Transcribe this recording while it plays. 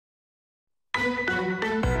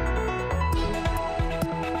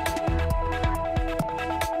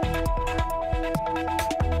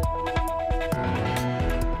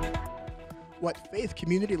faith,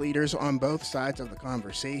 community leaders on both sides of the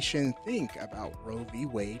conversation think about Roe v.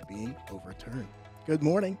 Wade being overturned. Good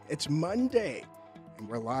morning. It's Monday, and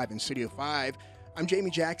we're live in Studio 5. I'm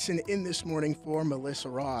Jamie Jackson in this morning for Melissa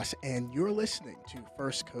Ross, and you're listening to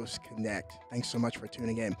First Coast Connect. Thanks so much for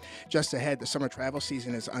tuning in. Just ahead, the summer travel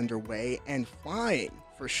season is underway, and flying,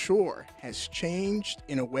 for sure, has changed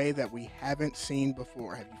in a way that we haven't seen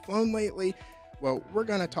before. Have you flown lately? Well, we're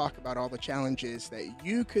going to talk about all the challenges that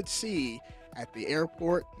you could see at the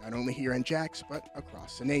airport, not only here in Jax, but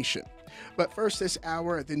across the nation. But first this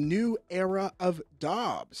hour, the new era of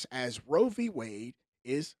Dobbs as Roe v. Wade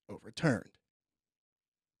is overturned.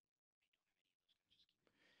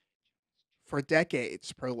 For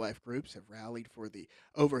decades, pro-life groups have rallied for the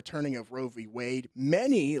overturning of Roe v. Wade,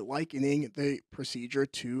 many likening the procedure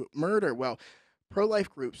to murder. Well, pro-life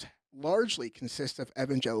groups largely consist of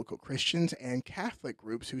evangelical Christians and Catholic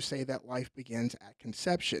groups who say that life begins at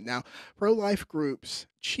conception. Now, pro-life groups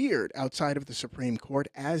cheered outside of the Supreme Court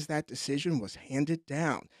as that decision was handed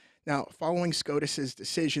down. Now, following SCOTUS's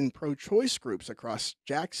decision, pro-choice groups across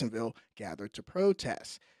Jacksonville gathered to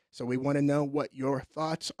protest. So we want to know what your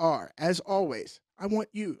thoughts are. As always, I want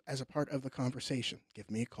you as a part of the conversation. Give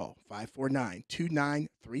me a call,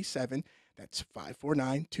 549-2937. That's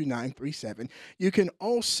 549-2937. You can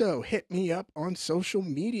also hit me up on social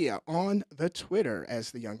media, on the Twitter, as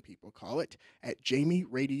the young people call it, at Jamie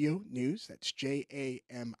Radio News. That's Jamie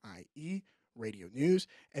Radio News.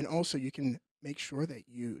 And also you can make sure that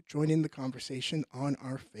you join in the conversation on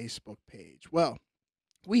our Facebook page. Well,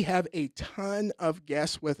 we have a ton of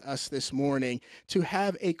guests with us this morning to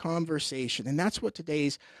have a conversation, and that's what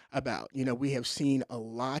today's about. You know, we have seen a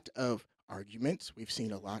lot of arguments. We've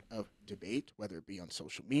seen a lot of debate, whether it be on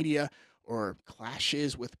social media or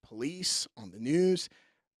clashes with police on the news.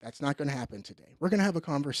 That's not going to happen today. We're going to have a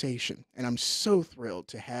conversation, and I'm so thrilled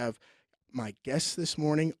to have my guests this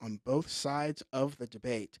morning on both sides of the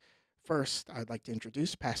debate. First, I'd like to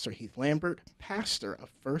introduce Pastor Heath Lambert, pastor of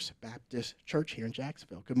First Baptist Church here in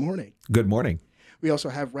Jacksonville. Good morning. Good morning. We also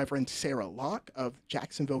have Reverend Sarah Locke of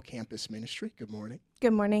Jacksonville Campus Ministry. Good morning.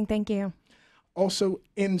 Good morning. Thank you. Also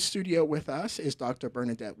in studio with us is Dr.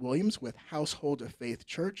 Bernadette Williams with Household of Faith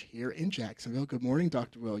Church here in Jacksonville. Good morning,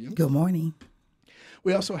 Dr. Williams. Good morning.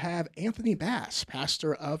 We also have Anthony Bass,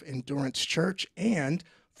 pastor of Endurance Church and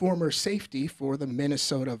former safety for the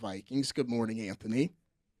Minnesota Vikings. Good morning, Anthony.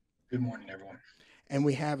 Good morning, everyone. And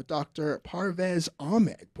we have Dr. Parvez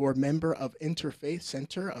Ahmed, board member of Interfaith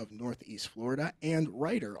Center of Northeast Florida and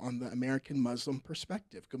writer on the American Muslim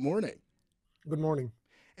Perspective. Good morning. Good morning.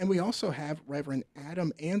 And we also have Reverend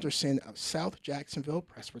Adam Anderson of South Jacksonville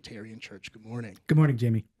Presbyterian Church. Good morning. Good morning,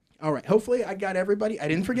 Jamie. All right. Hopefully I got everybody. I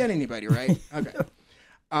didn't forget anybody, right? Okay.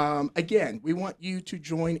 Again, we want you to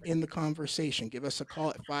join in the conversation. Give us a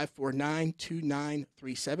call at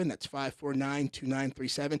 549-2937. That's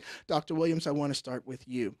 549-2937. Dr. Williams, I want to start with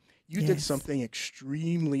you. You did something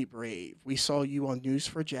extremely brave. We saw you on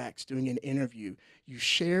News4Jax doing an interview. You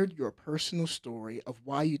shared your personal story of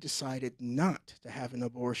why you decided not to have an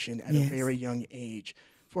abortion at a very young age.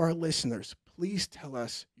 For our listeners, please tell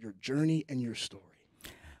us your journey and your story.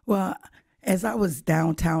 Well, as I was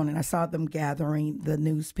downtown and I saw them gathering the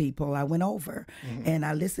news people, I went over and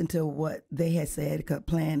I listened to what they had said because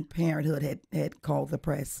Planned Parenthood had called the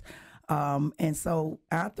press. And so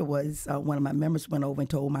afterwards, one of my members went over and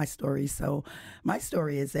told my story. So my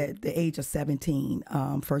story is at the age of 17,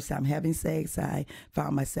 first time having sex, I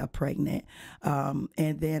found myself pregnant.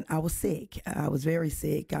 And then I was sick. I was very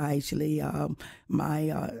sick. I actually,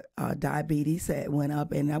 my diabetes went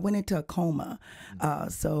up and I went into a coma.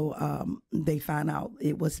 So they found out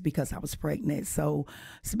it was because I was pregnant. So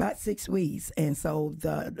it's about 6 weeks. And so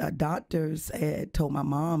the doctors had told my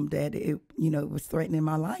mom that it was threatening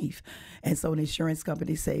my life. And so the insurance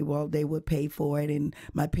company say, well, they would pay for it. And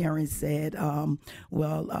my parents said,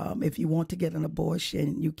 if you want to get an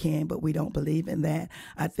abortion, you can, but we don't believe in that.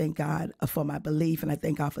 I thank God for my belief, and I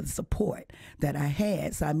thank God for the support that I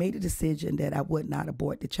had. So I made a decision that I would not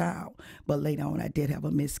abort the child. But later on, I did have a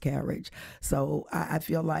miscarriage. So I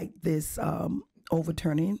feel like this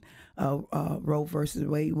overturning Roe versus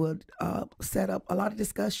Wade would set up a lot of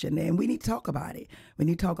discussion, and we need to talk about it. We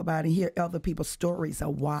need to talk about it and hear other people's stories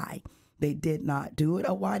of why they did not do it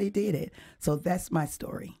or why they did it. So that's my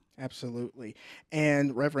story. Absolutely.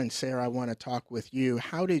 And Reverend Sarah, I want to talk with you.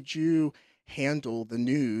 How did you handle the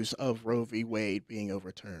news of Roe v. Wade being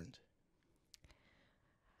overturned?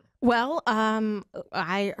 Well,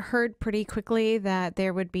 I heard pretty quickly that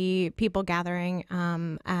there would be people gathering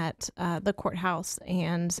at the courthouse.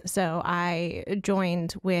 And so I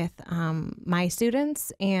joined with my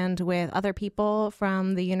students and with other people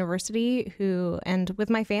from the university and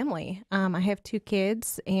with my family. I have 2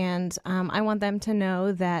 kids, and I want them to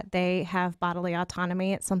know that they have bodily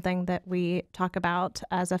autonomy. It's something that we talk about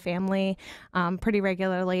as a family pretty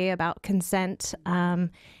regularly, about consent.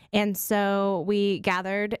 And so we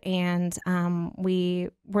gathered, and we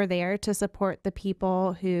were there to support the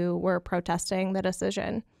people who were protesting the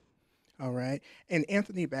decision. All right. And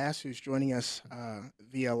Anthony Bass, who's joining us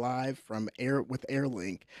via live from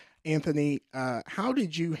Airlink. Anthony, how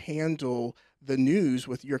did you handle the news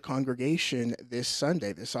with your congregation this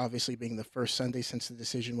Sunday? This obviously being the first Sunday since the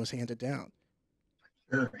decision was handed down.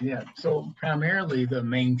 Sure, yeah. So primarily the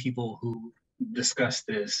main people who discussed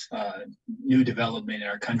this new development in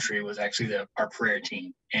our country was actually our prayer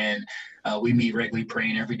team. And we meet regularly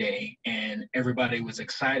praying every day, and everybody was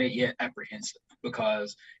excited yet apprehensive,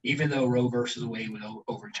 because even though Roe versus Wade was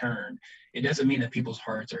overturned, it doesn't mean that people's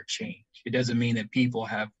hearts are changed. It doesn't mean that people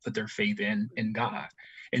have put their faith in God.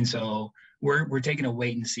 And so we're taking a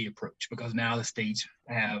wait and see approach, because now the states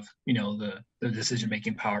have, the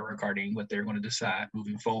decision-making power regarding what they're going to decide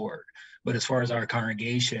moving forward. But as far as our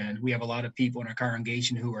congregation, we have a lot of people in our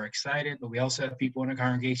congregation who are excited, but we also have people in our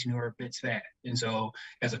congregation who are a bit sad. And so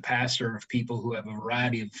as a pastor of people who have a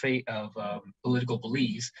variety of political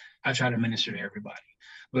beliefs, I try to minister to everybody.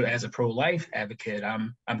 But as a pro-life advocate,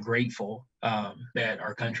 I'm grateful that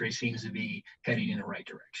our country seems to be heading in the right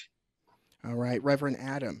direction. All right. Reverend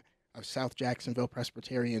Adam of South Jacksonville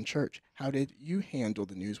Presbyterian Church, how did you handle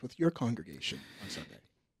the news with your congregation on Sunday?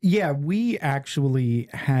 Yeah, we actually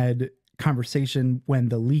had conversation when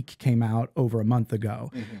the leak came out over a month ago.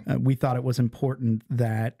 Mm-hmm. We thought it was important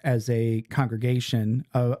that as a congregation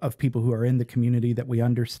of people who are in the community, that we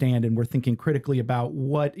understand and we're thinking critically about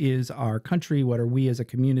what is our country, what are we as a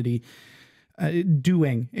community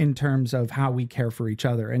doing in terms of how we care for each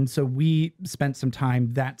other. And so we spent some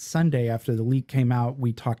time that Sunday after the leak came out.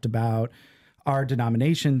 We talked about our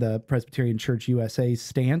denomination, the Presbyterian Church USA's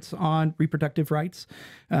stance on reproductive rights.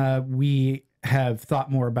 We have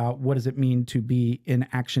thought more about what does it mean to be in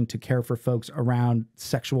action to care for folks around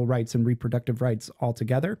sexual rights and reproductive rights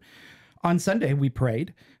altogether. On Sunday, we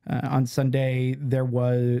prayed. On Sunday, there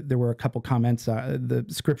were a couple comments. The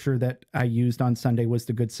scripture that I used on Sunday was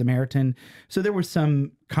the Good Samaritan. So there were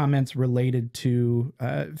some comments related to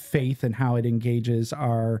faith and how it engages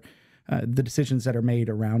the decisions that are made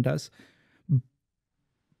around us.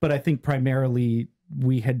 But I think primarily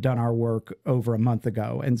we had done our work over a month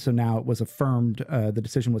ago. And so now it was affirmed, the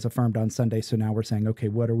decision was affirmed on Sunday. So now we're saying, okay,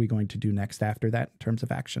 what are we going to do next after that in terms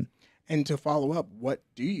of action? And to follow up, what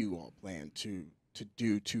do you all plan to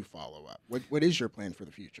do to follow up? What is your plan for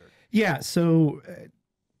the future? Yeah, so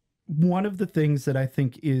one of the things that I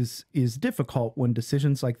think is difficult when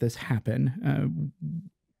decisions like this happen,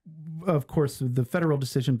 of course, the federal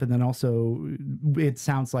decision, but then also it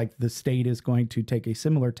sounds like the state is going to take a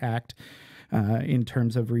similar tact in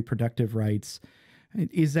terms of reproductive rights,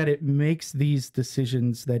 is that it makes these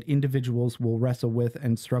decisions that individuals will wrestle with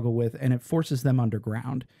and struggle with, and it forces them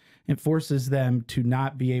underground. It forces them to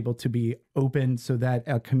not be able to be open so that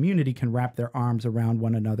a community can wrap their arms around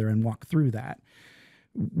one another and walk through that.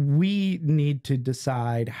 We need to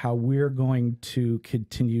decide how we're going to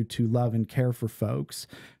continue to love and care for folks,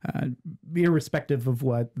 irrespective of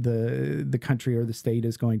what the country or the state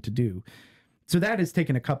is going to do. So that has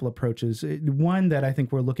taken a couple approaches. One that I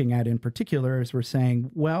think we're looking at in particular is we're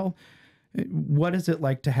saying, well, what is it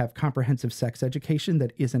like to have comprehensive sex education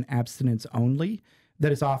that isn't abstinence only,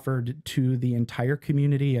 that is offered to the entire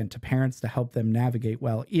community and to parents to help them navigate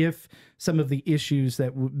well? If some of the issues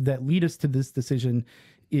that lead us to this decision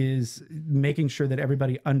is making sure that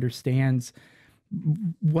everybody understands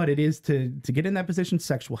what it is to get in that position,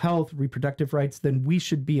 sexual health, reproductive rights, then we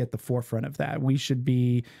should be at the forefront of that. We should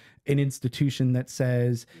be an institution that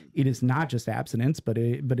says it is not just abstinence, but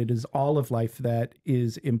it is all of life that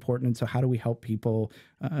is important. And so how do we help people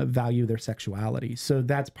value their sexuality? So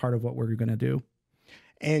that's part of what we're going to do.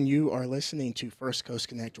 And you are listening to First Coast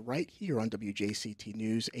Connect right here on WJCT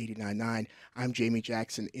News 89.9. I'm Jamie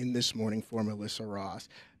Jackson in this morning for Melissa Ross.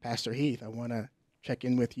 Pastor Heath, I want to check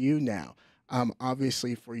in with you now.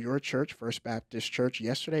 Obviously, for your church, First Baptist Church,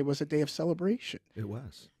 yesterday was a day of celebration. It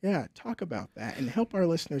was. Yeah, talk about that and help our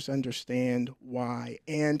listeners understand why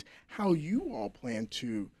and how you all plan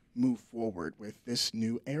to move forward with this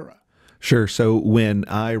new era. Sure. So when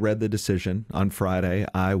I read the decision on Friday,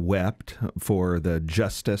 I wept for the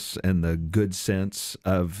justice and the good sense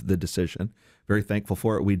of the decision. very thankful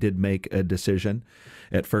for it. We did make a decision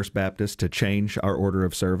at First Baptist to change our order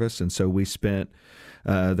of service, and so we spent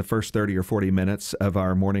the first 30 or 40 minutes of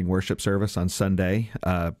our morning worship service on Sunday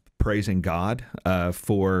praising God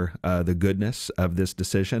for the goodness of this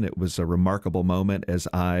decision. It was a remarkable moment as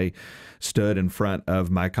I stood in front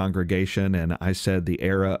of my congregation and I said the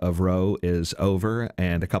era of Roe is over,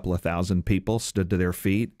 and a couple of thousand people stood to their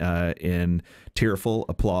feet in tearful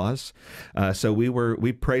applause. So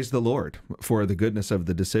we praised the Lord for the goodness of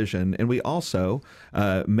the decision, and we also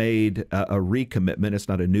made a recommitment. It's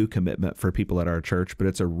not a new commitment for people at our church, but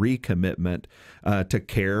it's a recommitment to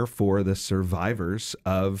care for the survivors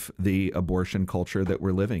of the abortion culture that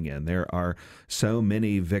we're living in. There are so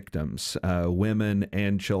many victims, women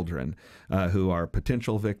and children, who are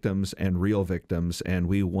potential victims and real victims, and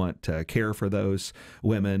we want to care for those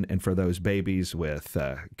women and for those babies with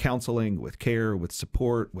counseling, with care, with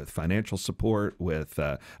support, with financial support, with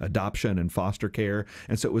adoption and foster care.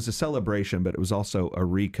 And so it was a celebration, but it was also a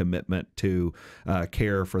recommitment to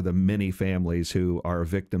care for the many families who are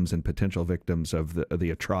victims and potential victims of the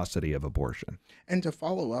atrocity of abortion. And to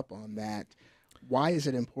follow up on that, why is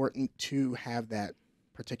it important to have that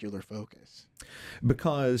particular focus?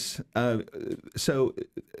 Because so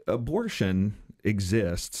abortion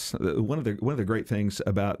exists. One of the great things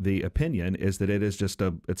about the opinion is that it is just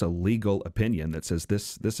it's a legal opinion that says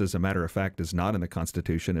this as a matter of fact is not in the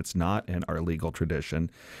Constitution. It's not in our legal tradition.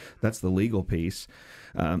 That's the legal piece.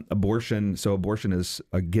 Abortion is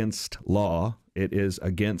against law. It is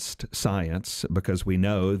against science, because we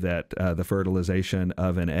know that the fertilization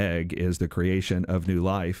of an egg is the creation of new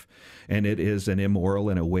life, and it is an immoral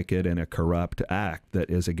and a wicked and a corrupt act that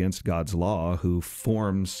is against God's law, who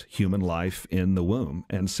forms human life in the womb.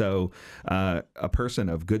 And so a person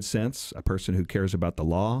of good sense, a person who cares about the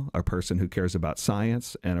law, a person who cares about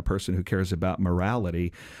science, and a person who cares about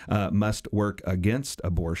morality must work against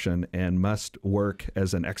abortion and must work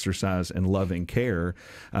as an exercise in loving care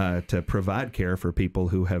to provide care for people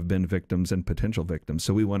who have been victims and potential victims.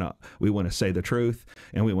 So we want to say the truth,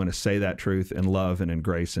 and we want to say that truth in love and in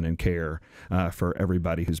grace and in care for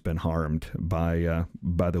everybody who's been harmed by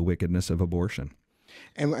the wickedness of abortion.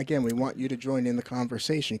 And again, we want you to join in the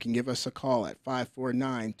conversation. You can give us a call at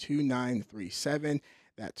 549-2937.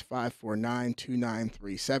 That's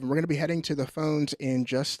 549-2937. We're going to be heading to the phones in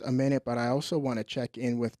just a minute, but I also want to check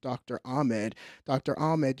in with Dr. Ahmed. Dr.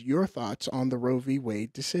 Ahmed, your thoughts on the Roe v.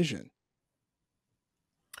 Wade decision?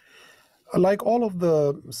 Like all of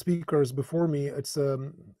the speakers before me, it's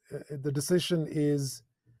the decision is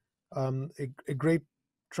a great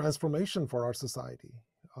transformation for our society.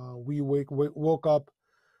 We woke up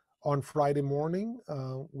on Friday morning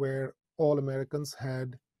where all Americans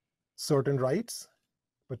had certain rights,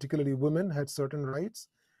 particularly women had certain rights,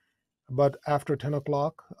 but after 10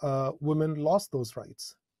 o'clock, women lost those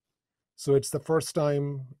rights. So it's the first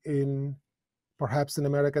time perhaps in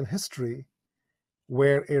American history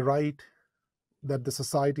where a right that the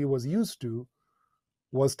society was used to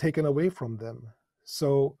was taken away from them.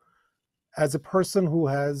 So as a person who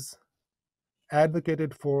has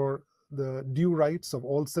advocated for the due rights of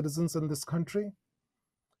all citizens in this country,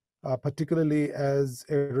 particularly as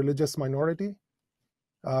a religious minority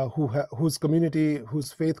whose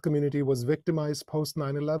faith community was victimized post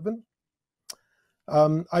 9/11,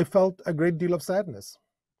 I felt a great deal of sadness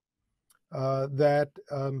that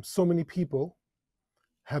so many people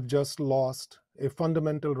have just lost a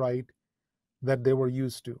fundamental right that they were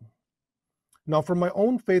used to. Now, from my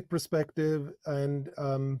own faith perspective and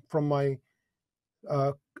from my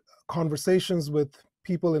conversations with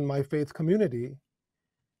people in my faith community,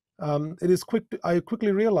 I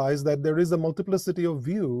quickly realized that there is a multiplicity of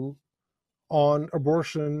view on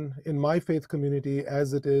abortion in my faith community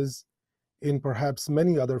as it is in perhaps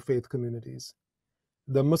many other faith communities.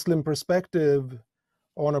 The Muslim perspective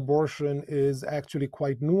on abortion is actually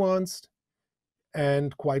quite nuanced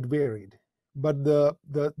and quite varied. But the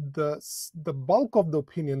bulk of the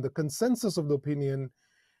opinion, the consensus of the opinion,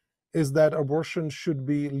 is that abortion should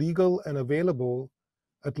be legal and available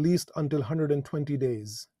at least until 120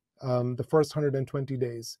 days, the first 120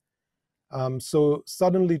 days. So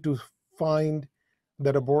suddenly to find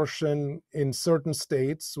that abortion in certain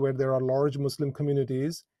states where there are large Muslim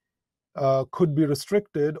communities could be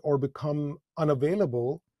restricted or become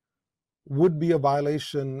unavailable would be a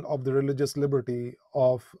violation of the religious liberty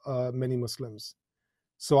of many Muslims.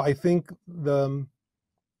 So I think the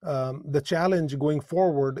challenge going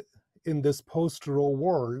forward in this post-Roe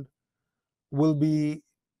world will be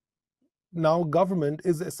now government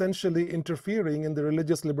is essentially interfering in the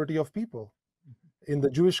religious liberty of people. In the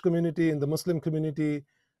Jewish community, in the Muslim community,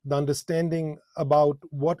 the understanding about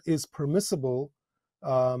what is permissible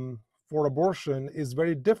for abortion is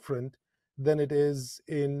very different than it is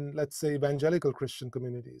in, let's say, evangelical Christian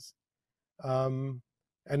communities. And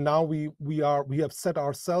now we have set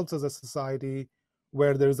ourselves as a society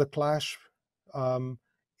where there is a clash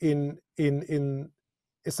in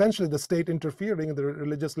essentially the state interfering in the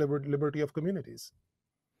religious liberty of communities.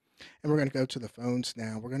 And we're going to go to the phones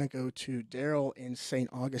now. We're going to go to Daryl in St.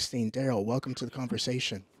 Augustine. Daryl, welcome to the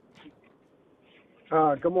conversation.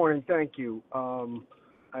 Good morning. Thank you.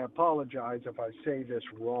 I apologize if I say this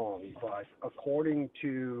wrong, but according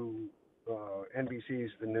to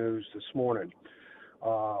NBC's The News this morning,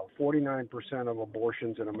 49% of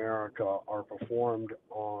abortions in America are performed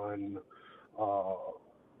on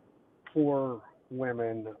poor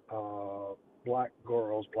women, black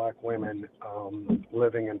girls, black women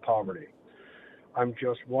living in poverty. I'm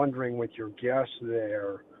just wondering, with your guests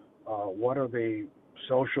there, what are the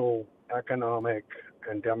social, economic,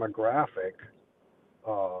 and demographic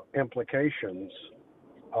implications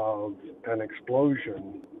of an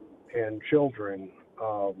explosion in children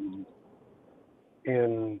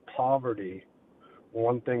in poverty?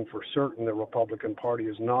 One thing for certain, the Republican Party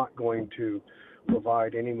is not going to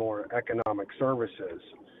provide any more economic services.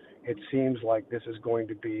 It seems like this is going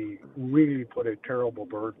to be really put a terrible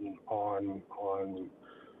burden on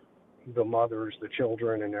the mothers, the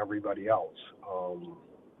children, and everybody else.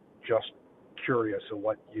 Just curious of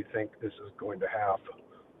what you think this is going to have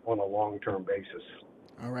on a long-term basis.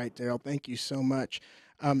 All right, Daryl, thank you so much.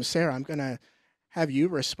 Sarah, I'm going to have you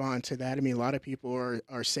respond to that. I mean, a lot of people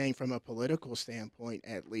are saying, from a political standpoint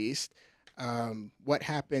at least, what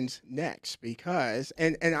happens next, because,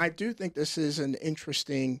 and I do think this is an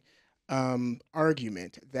interesting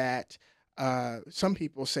argument that some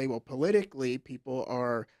people say, well, politically people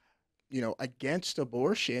are, against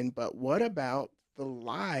abortion, but what about the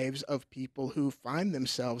lives of people who find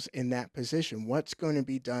themselves in that position? What's going to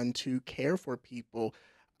be done to care for people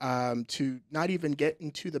to not even get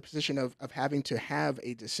into the position of having to have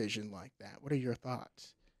a decision like that? What are your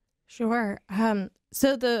thoughts? Sure.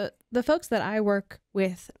 So the folks that I work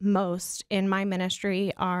with most in my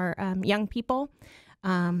ministry are young people,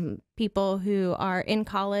 people who are in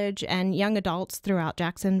college, and young adults throughout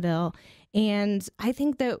Jacksonville. And I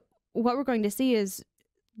think that what we're going to see is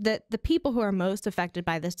that the people who are most affected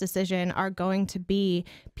by this decision are going to be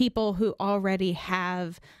people who already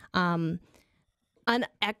have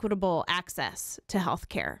unequitable access to health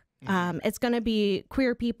care. It's going to be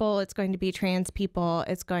queer people, it's going to be trans people,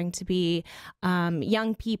 it's going to be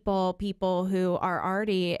young people, people who are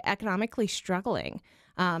already economically struggling.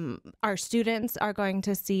 Our students are going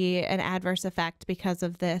to see an adverse effect because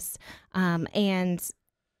of this, and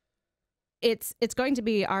it's going to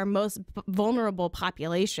be our most vulnerable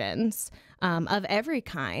populations of every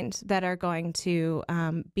kind that are going to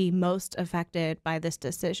be most affected by this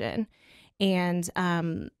decision. And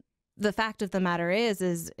the fact of the matter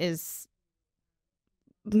is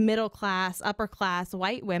middle class, upper class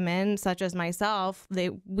white women such as myself,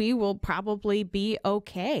 we will probably be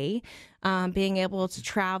okay being able to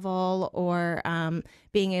travel or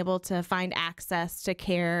being able to find access to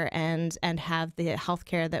care and have the health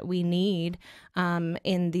care that we need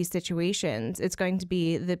in these situations. It's going to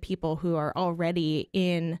be the people who are already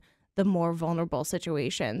in the more vulnerable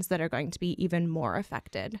situations that are going to be even more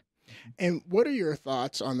affected. And what are your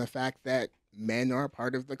thoughts on the fact that men are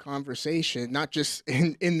part of the conversation, not just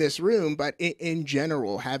in this room, but in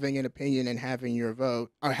general, having an opinion and having your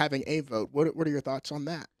vote, or having a vote? What are your thoughts on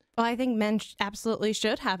that? Well, I think men absolutely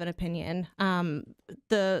should have an opinion.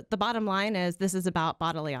 The bottom line is this is about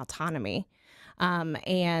bodily autonomy,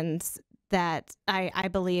 and that I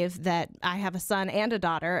believe that I have a son and a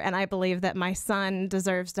daughter, and I believe that my son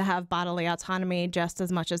deserves to have bodily autonomy just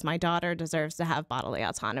as much as my daughter deserves to have bodily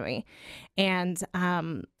autonomy. And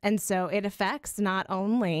so it affects not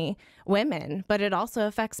only women, but it also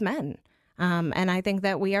affects men. And I think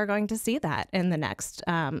that we are going to see that in the next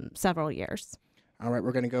several years. All right,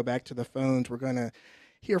 we're going to go back to the phones. We're going to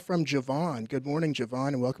hear from Javon. Good morning, Javon,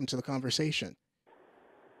 and welcome to the conversation.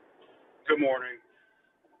 Good morning.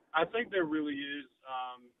 I think there really is,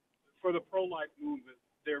 for the pro-life movement,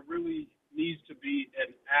 there really needs to be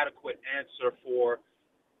an adequate answer for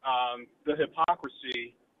the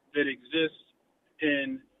hypocrisy that exists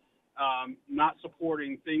in not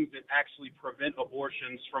supporting things that actually prevent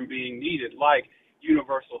abortions from being needed, like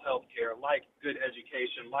universal health care, like good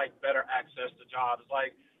education, like better access to jobs,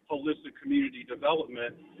 like holistic community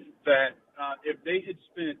development, that if they had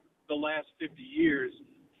spent the last 50 years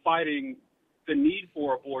fighting the need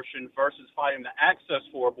for abortion versus fighting the access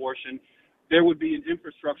for abortion, there would be an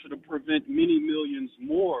infrastructure to prevent many millions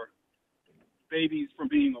more babies from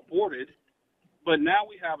being aborted. But now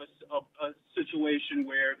we have a situation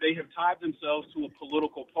where they have tied themselves to a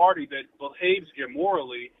political party that behaves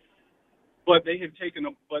immorally, but they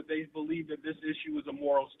believe that this issue is a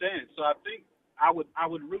moral stance. So I think I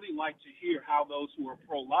would really like to hear how those who are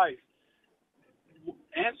pro-life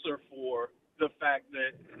answer for the fact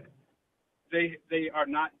that they are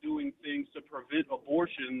not doing things to prevent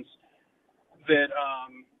abortions that,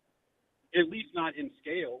 at least not in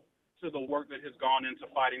scale, to the work that has gone into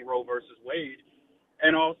fighting Roe versus Wade,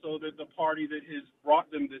 and also that the party that has brought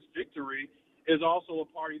them this victory is also a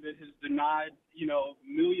party that has denied,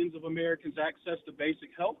 millions of Americans access to basic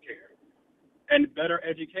health care and better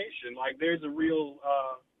education. Like, there's a real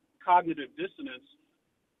cognitive dissonance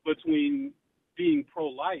between being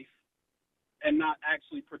pro-life and not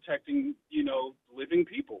actually protecting, living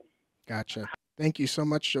people. Gotcha. Thank you so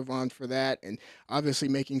much, Javon, for that, and obviously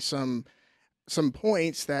making some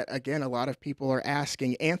points that, again, a lot of people are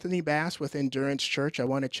asking. Anthony Bass with Endurance Church, I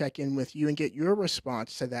want to check in with you and get your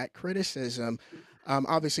response to that criticism.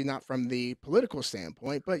 Obviously not from the political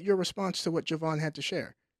standpoint, but your response to what Javon had to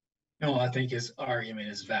share. No, I think his argument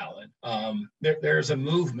is valid. There's a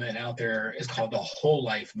movement out there. It's called the whole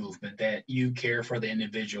life movement, that you care for the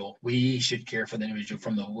individual. We should care for the individual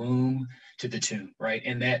from the womb to the tomb, right?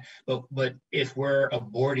 And that, but if we're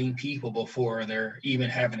aborting people before they're even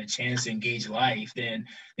having a chance to engage life, then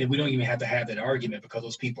we don't even have to have that argument, because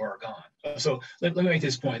those people are gone. So let me make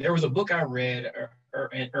this point. There was a book I read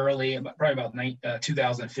early, probably about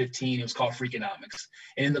 2015. It was called Freakonomics.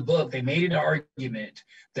 And in the book, they made an argument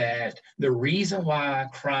that the reason why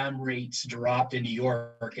crime rates dropped in New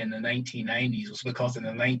York in the 1990s was because in the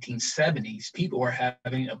 1970s, people were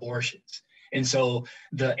having abortions. And so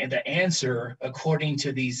the answer, according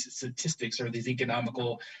to these statistics or these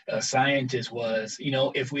economical scientists, was,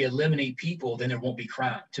 if we eliminate people, then there won't be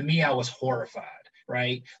crime. To me, I was horrified.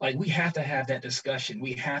 Right? Like, we have to have that discussion.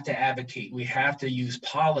 We have to advocate. We have to use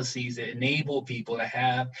policies that enable people to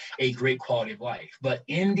have a great quality of life. But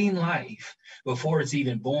ending life before it's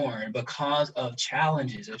even born because of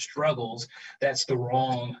challenges or struggles, that's the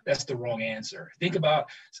wrong answer. Think about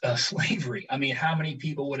slavery. I mean, how many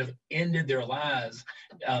people would have ended their lives,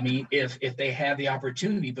 if they had the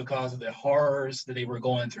opportunity, because of the horrors that they were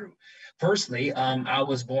going through? Personally, I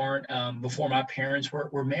was born before my parents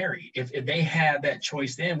were married. If they had that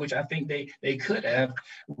choice then, which I think they could have,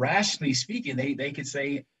 rationally speaking, they could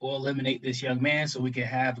say, well, eliminate this young man so we can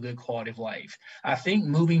have a good quality of life. I think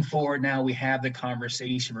moving forward now, we have the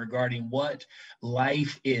conversation regarding what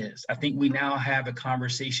life is. I think we now have a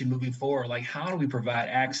conversation moving forward, like, how do we provide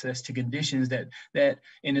access to conditions that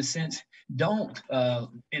in a sense don't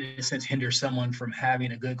hinder someone from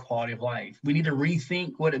having a good quality of life. We need to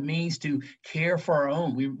rethink what it means to care for our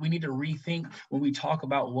own. We need to rethink, when we talk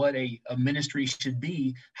about what a ministry should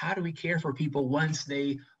be, how do we care for people once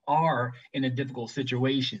they are in a difficult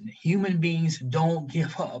situation? Human beings don't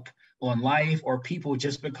give up on life or people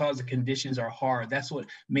just because the conditions are hard. That's what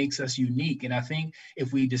makes us unique. And I think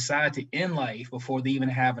if we decide to end life before they even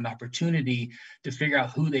have an opportunity to figure out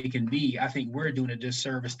who they can be, I think we're doing a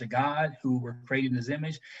disservice to God, who we're created in his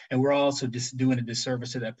image, and we're also just doing a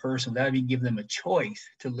disservice to that person without even giving them a choice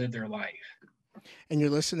to live their life. And you're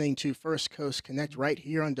listening to First Coast Connect right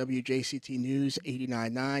here on WJCT News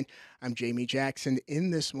 89.9. I'm Jamie Jackson in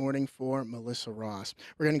this morning for Melissa Ross.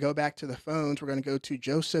 We're going to go back to the phones. We're going to go to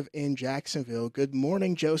Joseph in Jacksonville. Good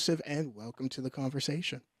morning, Joseph, and welcome to the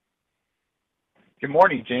conversation. Good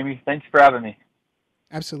morning, Jamie. Thanks for having me.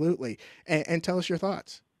 Absolutely. And tell us your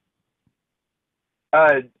thoughts.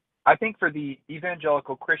 I think for the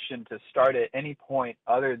evangelical Christian to start at any point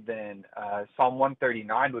other than Psalm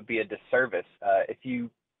 139 would be a disservice. If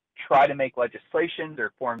you try to make legislations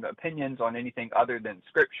or form opinions on anything other than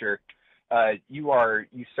Scripture, you are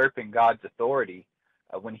usurping God's authority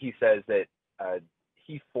when he says that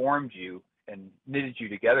he formed you and knitted you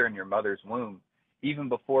together in your mother's womb. Even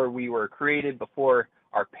before we were created, before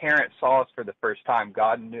our parents saw us for the first time,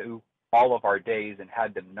 God knew all of our days and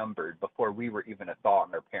had them numbered before we were even a thought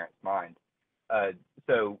in our parents' mind.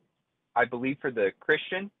 So I believe for the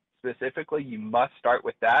Christian specifically, you must start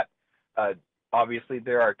with that. Obviously,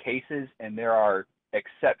 there are cases and there are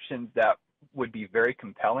exceptions that would be very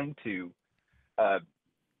compelling to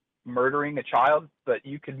murdering a child, but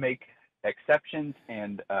you could make exceptions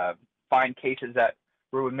and find cases that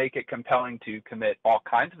would make it compelling to commit all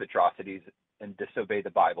kinds of atrocities and disobey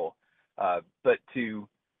the Bible. But to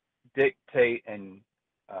dictate and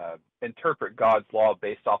interpret God's law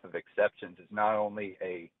based off of exceptions is not only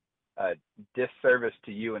a a disservice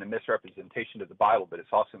to you and a misrepresentation of the Bible, but it's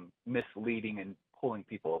also misleading and pulling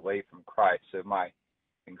people away from Christ. So my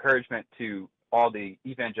encouragement to all the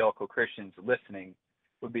evangelical Christians listening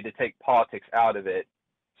would be to take politics out of it.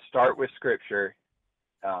 Start with Scripture.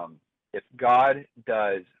 If God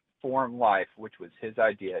does form life, which was his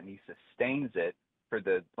idea, and he sustains it for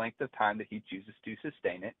the length of time that he chooses to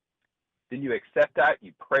sustain it, then you accept that,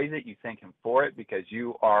 you praise it, you thank him for it because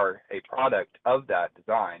you are a product of that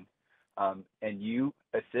design, and you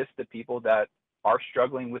assist the people that are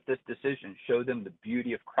struggling with this decision. Show them the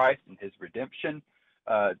beauty of Christ and his redemption,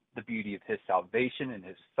 the beauty of his salvation and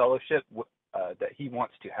his fellowship that he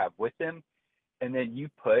wants to have with them, and then you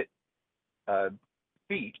put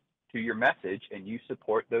feet to your message and you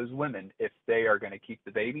support those women. If they are going to keep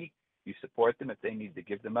the baby, you support them. If they need to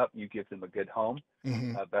give them up, you give them a good home.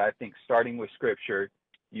 But I think starting with Scripture,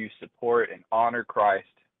 you support and honor Christ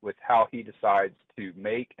with how he decides to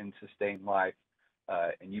make and sustain life,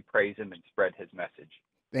 and you praise him and spread his message.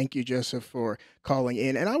 Thank you, Joseph, for calling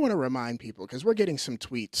in. And I want to remind people, because we're getting some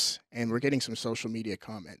tweets and we're getting some social media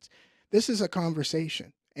comments. This is a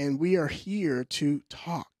conversation, and we are here to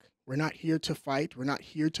talk. We're not here to fight. We're not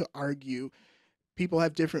here to argue. People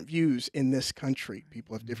have different views in this country.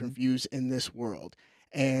 People have different views in this world.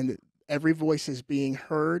 And every voice is being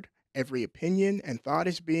heard. Every opinion and thought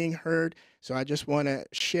is being heard. So I just want to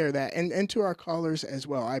share that. And to our callers as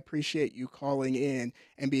well, I appreciate you calling in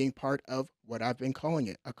and being part of what I've been calling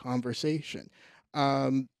it, a conversation.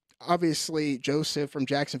 Obviously, Joseph from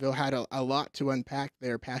Jacksonville had a lot to unpack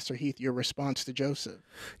there. Pastor Heath, your response to Joseph?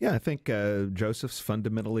 Yeah, I think Joseph's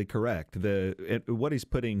fundamentally correct. What he's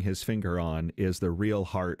putting his finger on is the real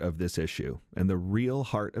heart of this issue. And the real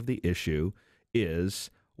heart of the issue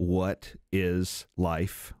is, what is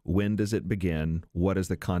life? When does it begin? What is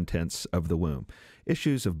the contents of the womb?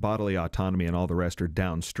 Issues of bodily autonomy and all the rest are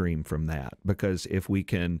downstream from that, because if we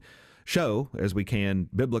can show, as we can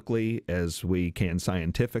biblically, as we can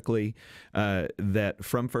scientifically, that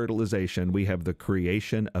from fertilization we have the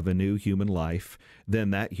creation of a new human life, then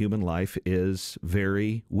that human life is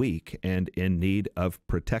very weak and in need of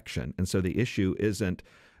protection. And so the issue isn't,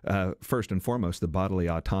 first and foremost, the bodily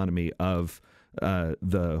autonomy of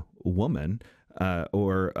the woman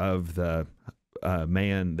or of the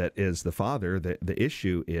man that is the father. The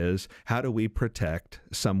issue is, how do we protect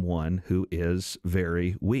someone who is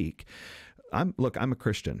very weak? I'm a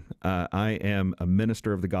Christian. I am a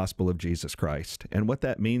minister of the gospel of Jesus Christ. And what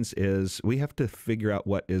that means is we have to figure out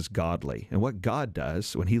what is godly. And what God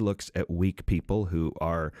does when he looks at weak people who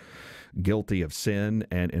are guilty of sin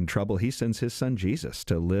and in trouble, he sends his son Jesus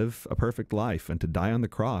to live a perfect life and to die on the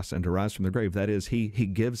cross and to rise from the grave. That is, he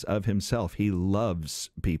gives of himself. He loves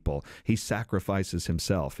people. He sacrifices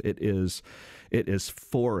himself. It is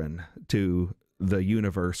foreign to the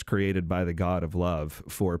universe created by the God of love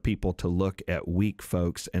for people to look at weak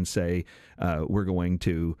folks and say, we're going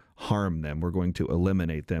to harm them. We're going to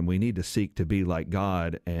eliminate them. We need to seek to be like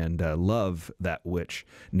God and love that which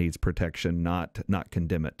needs protection, not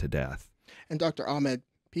condemn it to death. And Dr. Ahmed,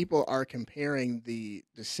 people are comparing the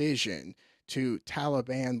decision to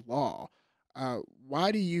Taliban law.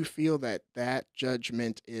 Why do you feel that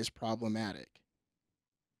judgment is problematic?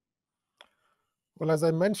 Well, as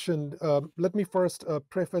I mentioned, let me first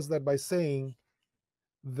preface that by saying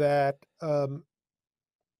that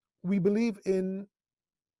we believe in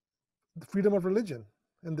the freedom of religion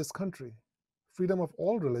in this country, freedom of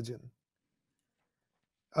all religion.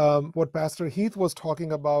 What Pastor Heath was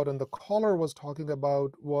talking about and the caller was talking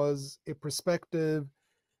about was a perspective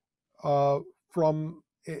from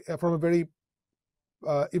a very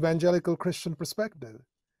evangelical Christian perspective.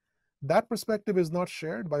 That perspective is not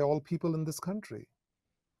shared by all people in this country.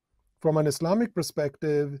 From an Islamic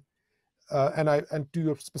perspective, and to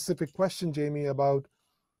your specific question, Jamie, about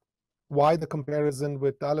why the comparison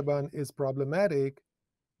with Taliban is problematic,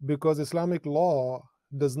 because Islamic law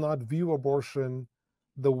does not view abortion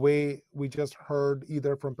the way we just heard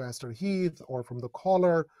either from Pastor Heath or from the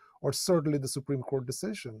caller, or certainly the Supreme Court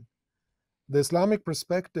decision. The Islamic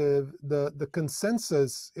perspective, the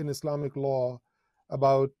consensus in Islamic law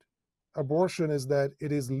about abortion is that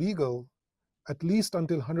it is legal at least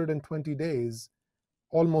until 120 days,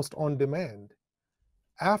 almost on demand.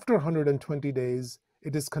 After 120 days,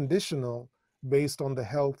 it is conditional based on the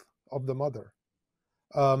health of the mother.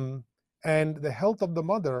 And the health of the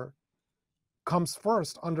mother comes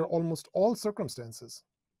first under almost all circumstances.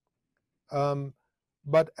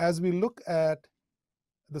 But as we look at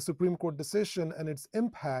the Supreme Court decision and its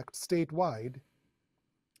impact statewide,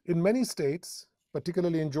 in many states,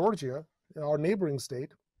 particularly in Georgia, our neighboring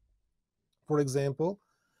state, for example,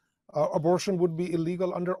 abortion would be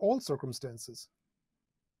illegal under all circumstances,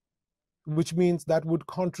 which means that would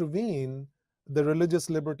contravene the religious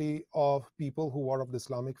liberty of people who are of the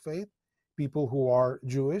Islamic faith, people who are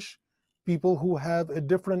Jewish, people who have a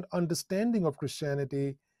different understanding of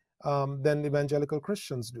Christianity than evangelical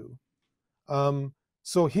Christians do.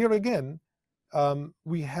 So here again,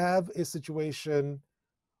 we have a situation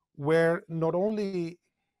where not only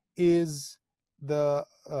is the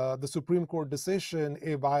Supreme Court decision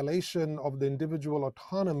a violation of the individual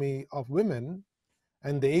autonomy of women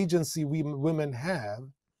and the agency women have,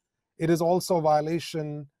 it is also a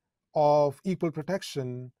violation of equal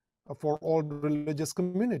protection for all religious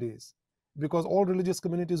communities, because all religious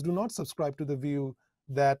communities do not subscribe to the view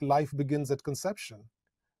that life begins at conception.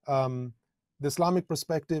 The Islamic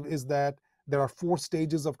perspective is that there are 4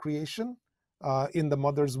 stages of creation in the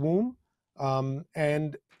mother's womb,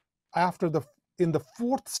 and in the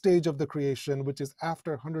 4th stage of the creation, which is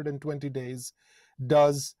after 120 days,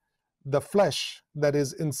 does the flesh that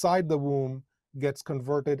is inside the womb gets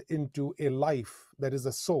converted into a life that is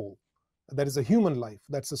a soul, that is a human life,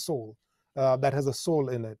 that's a soul, that has a soul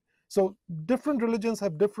in it. So different religions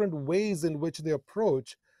have different ways in which they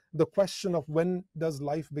approach the question of when does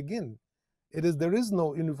life begin. There is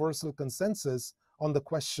no universal consensus on the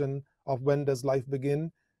question of when does life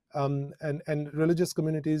begin, and religious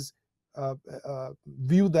communities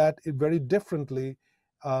view that very differently,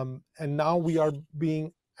 and now we are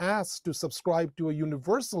being asked to subscribe to a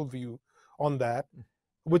universal view on that,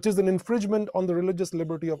 which is an infringement on the religious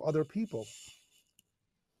liberty of other people.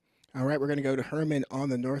 All right, we're going to go to Herman on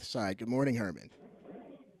the north side. Good morning, Herman.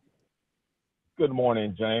 Good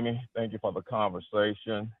morning, Jamie. Thank you for the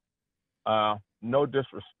conversation. No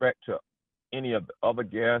disrespect to any of the other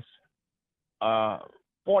guests.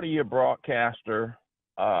 40-year broadcaster,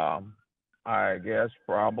 I guess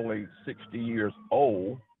probably 60 years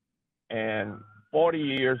old, and 40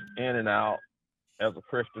 years in and out as a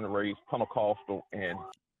Christian raised Pentecostal in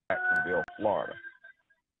Jacksonville, Florida.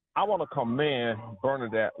 I want to commend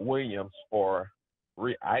Bernadette Williams for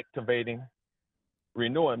reactivating,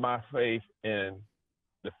 renewing my faith in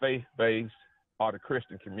the faith-based or the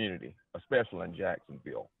Christian community, especially in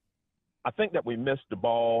Jacksonville. I think that we missed the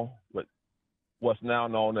ball with what's now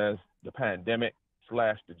known as the pandemic /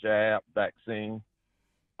 the jab vaccine.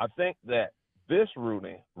 I think that this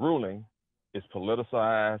ruling is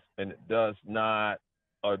politicized, and it does not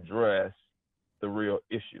address the real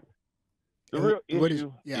issue. The real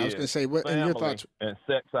issue is I was going to say, what family in your thoughts? And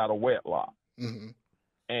sex out of wedlock. Mm-hmm.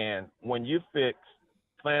 And when you fix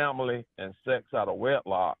family and sex out of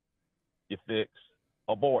wedlock, you fix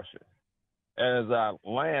abortion. And as I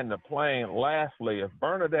land the plane, lastly, if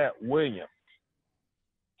Bernadette Williams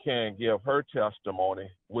can give her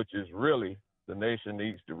testimony, which is really the nation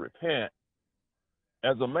needs to repent,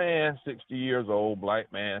 as a man, 60 years old,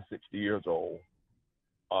 black man, 60 years old,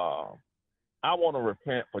 I want to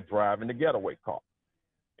repent for driving the getaway car.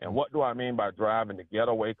 And what do I mean by driving the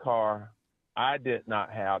getaway car? I did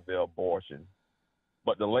not have the abortion,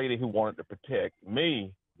 but the lady who wanted to protect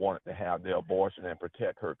me wanted to have the abortion and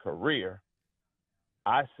protect her career.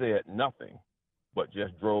 I said nothing, but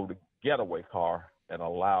just drove the getaway car and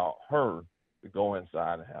allowed her to go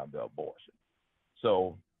inside and have the abortion.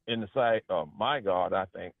 So in the sight of my God, I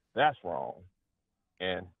think that's wrong.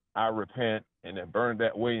 And I repent, and then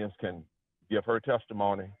Bernadette Williams can give her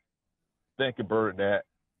testimony. Thank you, Bernadette,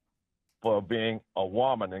 for being a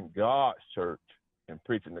woman in God's church and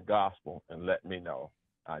preaching the gospel and letting me know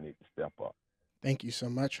I need to step up. Thank you so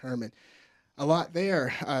much, Herman. A lot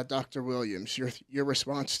there, Dr. Williams. Your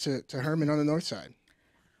response to Herman on the north side.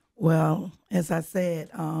 Well, as I said,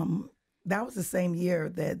 that was the same year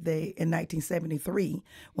that in 1973,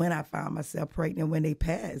 when I found myself pregnant, when they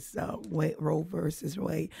passed Roe versus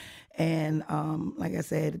Wade. And like I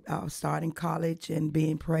said, starting college and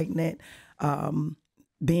being pregnant,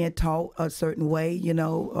 being taught a certain way,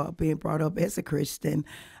 being brought up as a Christian,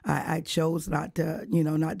 I chose not to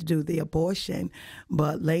do the abortion.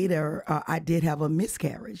 But later, I did have a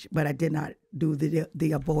miscarriage, but I did not do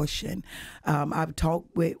the abortion. I've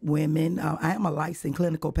talked with women. I am a licensed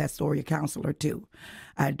clinical pastoral counselor too.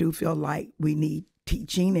 I do feel like we need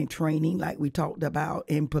teaching and training, like we talked about,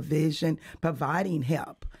 in providing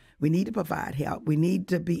help. We need to provide help. We need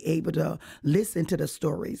to be able to listen to the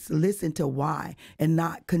stories, listen to why, and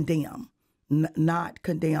not condemn, not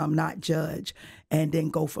judge, and then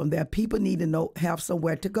go from there. People need to have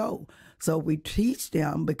somewhere to go. So we teach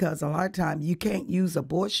them, because a lot of times you can't use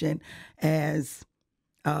abortion as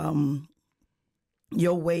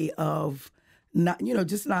your way of not,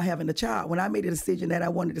 just not having a child. When I made a decision that I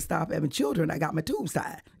wanted to stop having children, I got my tubes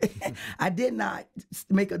tied. I did not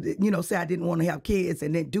make say I didn't want to have kids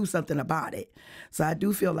and then do something about it. So I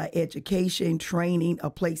do feel like education, training, a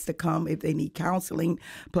place to come if they need counseling,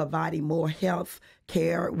 providing more health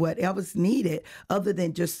care, whatever's needed, other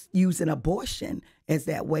than just using abortion as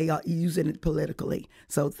that way or using it politically.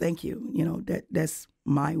 So thank you. That's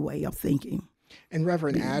my way of thinking. And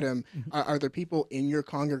Reverend Adam, are there people in your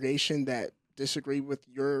congregation that disagree with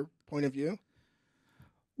your point of view?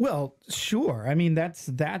 Well, sure. I mean,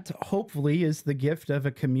 that hopefully is the gift of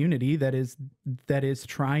a community that is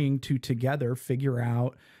trying to together figure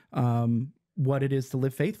out what it is to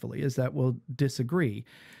live faithfully, is that will disagree.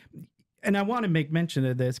 And I want to make mention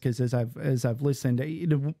of this because as I've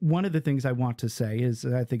listened, one of the things I want to say is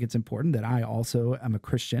I think it's important that I also am a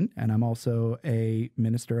Christian and I'm also a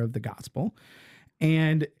minister of the gospel.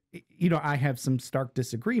 And, I have some stark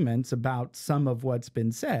disagreements about some of what's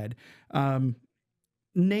been said,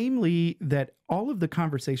 namely that all of the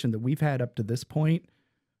conversation that we've had up to this point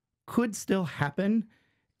could still happen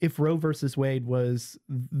if Roe versus Wade was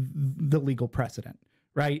the legal precedent.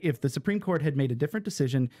 Right? If the Supreme Court had made a different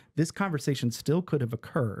decision, this conversation still could have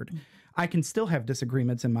occurred. I can still have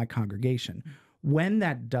disagreements in my congregation. When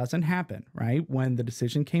that doesn't happen, right? When the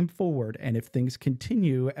decision came forward, and if things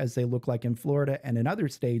continue as they look like in Florida and in other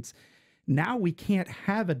states, now we can't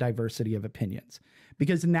have a diversity of opinions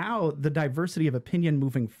because now the diversity of opinion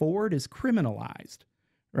moving forward is criminalized.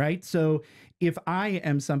 Right? So if I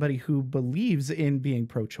am somebody who believes in being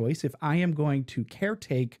pro-choice, if I am going to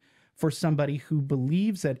caretake for somebody who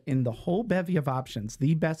believes that in the whole bevy of options,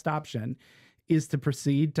 the best option is to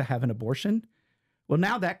proceed to have an abortion, well,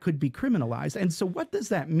 now that could be criminalized. And so what does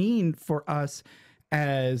that mean for us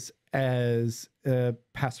as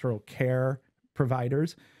pastoral care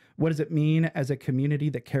providers? What does it mean as a community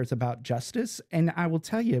that cares about justice? And I will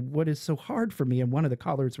tell you what is so hard for me, and one of the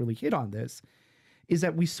callers really hit on this, is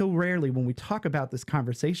that we so rarely, when we talk about this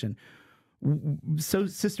conversation, so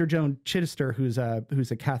Sister Joan Chittister, who's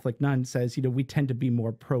a Catholic nun, says, we tend to be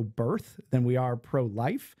more pro-birth than we are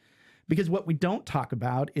pro-life, because what we don't talk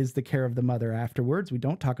about is the care of the mother afterwards. We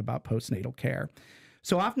don't talk about postnatal care.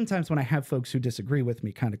 So oftentimes when I have folks who disagree with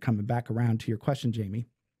me, kind of coming back around to your question, Jamie,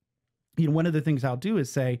 one of the things I'll do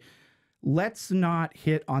is say, let's not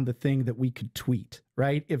hit on the thing that we could tweet,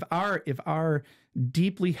 right? If our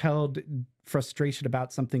deeply held frustration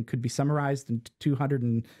about something could be summarized in 200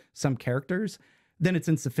 and some characters, then it's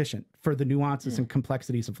insufficient for the nuances and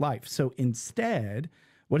complexities of life. So instead,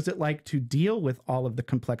 what is it like to deal with all of the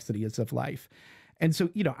complexities of life? And so,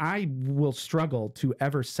 I will struggle to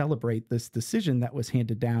ever celebrate this decision that was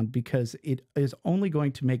handed down because it is only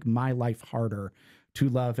going to make my life harder to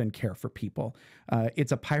love and care for people.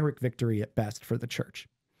 It's a Pyrrhic victory at best for the church.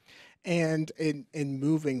 And in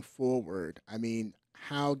moving forward, I mean,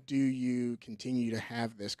 how do you continue to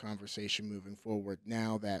have this conversation moving forward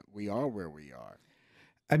now that we are where we are?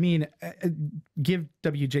 I mean, give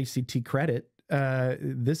WJCT credit.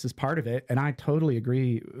 This is part of it. And I totally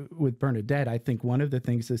agree with Bernadette. I think one of the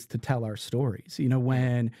things is to tell our stories.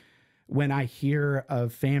 When I hear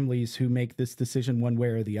of families who make this decision one way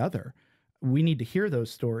or the other, we need to hear those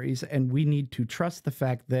stories, and we need to trust the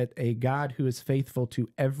fact that a God who is faithful to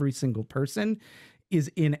every single person is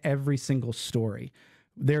in every single story.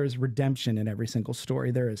 There is redemption in every single story.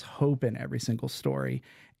 There is hope in every single story.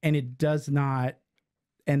 And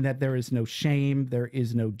that there is no shame. There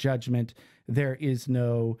is no judgment. There is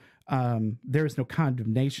no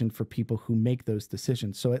condemnation for people who make those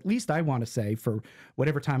decisions. So at least I want to say, for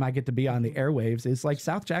whatever time I get to be on the airwaves, is like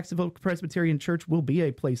South Jacksonville Presbyterian Church will be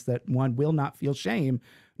a place that one will not feel shame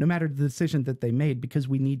no matter the decision that they made, because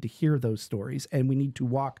we need to hear those stories and we need to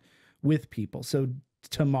walk with people. So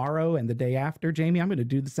tomorrow and the day after, Jamie, I'm going to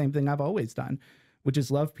do the same thing I've always done, which is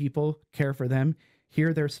love people, care for them,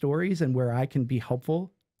 hear their stories, and where I can be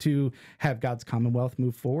helpful to have God's Commonwealth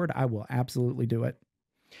move forward, I will absolutely do it.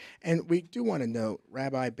 And we do want to note,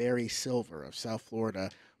 Rabbi Barry Silver of South Florida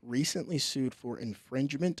recently sued for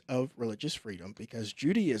infringement of religious freedom because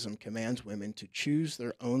Judaism commands women to choose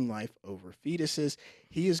their own life over fetuses.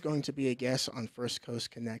 He is going to be a guest on First Coast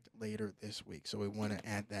Connect later this week, so we want to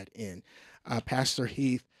add that in. Pastor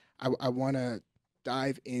Heath, I want to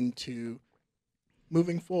dive into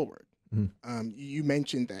moving forward. You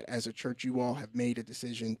mentioned that as a church, you all have made a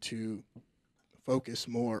decision to focus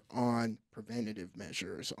more on preventative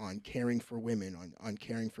measures, on caring for women, on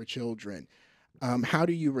caring for children. How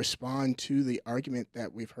do you respond to the argument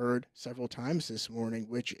that we've heard several times this morning,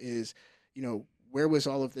 which is, where was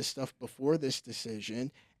all of this stuff before this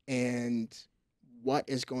decision, and what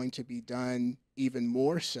is going to be done even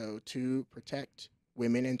more so to protect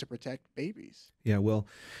women and to protect babies? Yeah, well,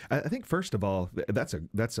 I think first of all,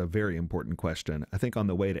 that's a very important question. I think on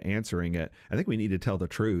the way to answering it, I think we need to tell the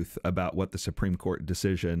truth about what the Supreme Court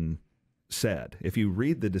decision said. If you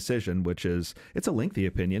read the decision, it's a lengthy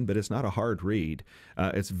opinion, but it's not a hard read.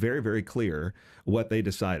 It's very, very clear what they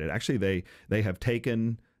decided. Actually, they have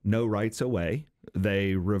taken no rights away.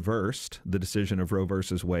 They reversed the decision of Roe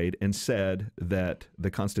versus Wade and said that the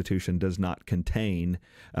Constitution does not contain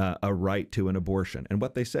a right to an abortion. And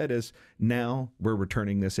what they said is, now we're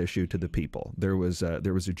returning this issue to the people. There was a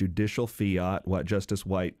judicial fiat, what Justice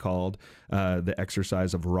White called the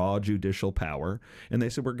exercise of raw judicial power. And they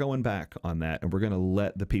said, we're going back on that, and we're going to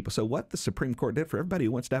let the people. So what the Supreme Court did for everybody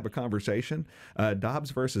who wants to have a conversation, Dobbs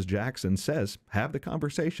versus Jackson says, have the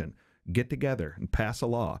conversation. Get together and pass a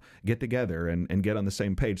law, get together and get on the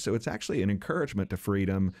same page. So it's actually an encouragement to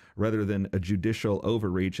freedom rather than a judicial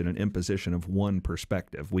overreach and an imposition of one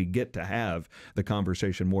perspective. We get to have the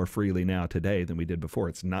conversation more freely now today than we did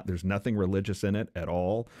before. There's nothing religious in it at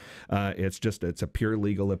all. It's a pure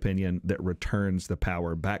legal opinion that returns the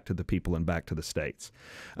power back to the people and back to the states.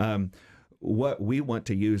 What we want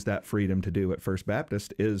to use that freedom to do at First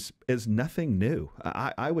Baptist is nothing new.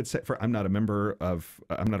 I would say, I'm not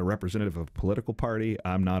a representative of a political party.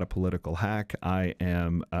 I'm not a political hack. I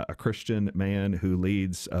am a Christian man who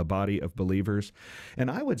leads a body of believers. And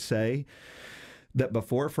I would say that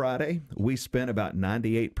before Friday, we spent about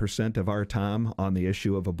 98% of our time on the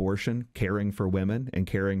issue of abortion, caring for women and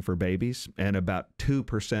caring for babies, and about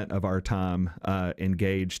 2% of our time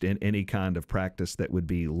engaged in any kind of practice that would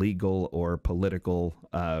be legal or political.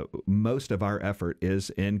 Most of our effort is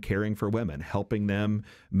in caring for women, helping them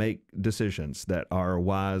make decisions that are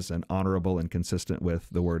wise and honorable and consistent with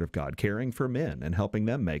the Word of God, caring for men and helping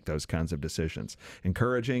them make those kinds of decisions,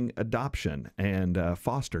 encouraging adoption and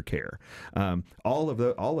foster care. All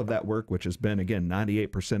of that work, which has been, again,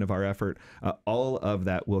 98% of our effort, all of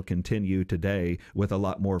that will continue today with a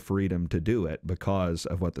lot more freedom to do it because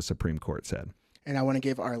of what the Supreme Court said. And I want to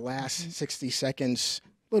give our last 60 seconds,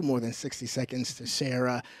 a little more than 60 seconds, to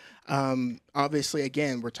Sarah. Obviously,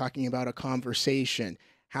 again, we're talking about a conversation.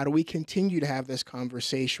 How do we continue to have this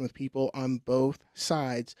conversation with people on both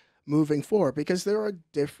sides moving forward? Because there are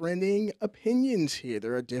differing opinions here.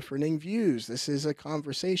 There are differing views. This is a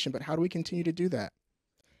conversation, but how do we continue to do that?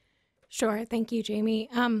 Sure. Thank you, Jamie.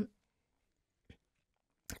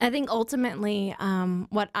 I think ultimately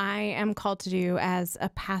what I am called to do as a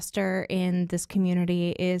pastor in this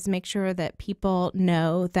community is make sure that people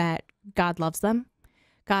know that God loves them,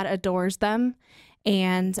 God adores them,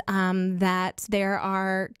 and that there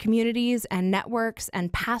are communities and networks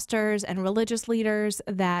and pastors and religious leaders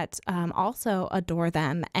that also adore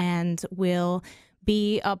them and will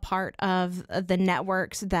be a part of the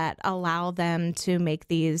networks that allow them to make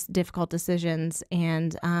these difficult decisions,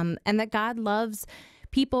 and that God loves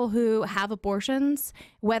people who have abortions,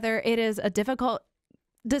 whether it is a difficult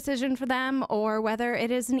decision for them or whether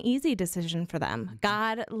it is an easy decision for them.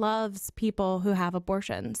 God loves people who have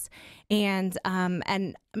abortions. And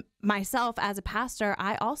myself as a pastor,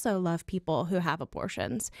 I also love people who have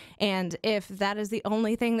abortions. And if that is the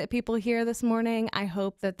only thing that people hear this morning, I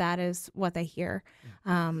hope that that is what they hear,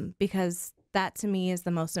 because that to me is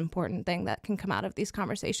the most important thing that can come out of these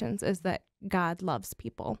conversations, is that God loves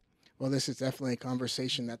people. Well, this is definitely a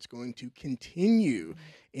conversation that's going to continue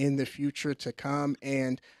in the future to come.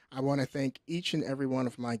 And I want to thank each and every one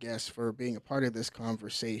of my guests for being a part of this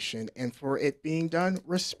conversation and for it being done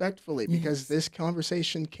respectfully, because this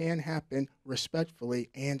conversation can happen respectfully,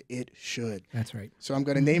 and it should. That's right. So I'm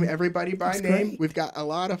going to name everybody by That's name. great. We've got a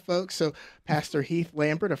lot of folks. So Pastor Heath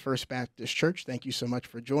Lambert of First Baptist Church, thank you so much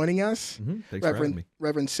for joining us. Thanks for having me.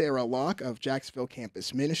 Reverend Sarah Locke of Jacksonville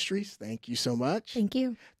Campus Ministries, thank you so much. Thank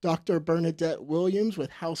you. Dr. Bernadette Williams with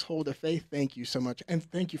Household of Faith, thank you so much. And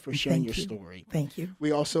thank you for sharing your story. Thank you.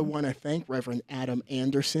 We also want to thank Reverend Adam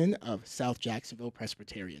Anderson of South Jacksonville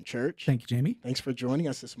Presbyterian Church. Thank you, Jamie. Thanks for joining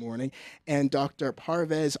us this morning. And Dr.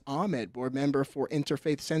 Parvez Ahmed, board member for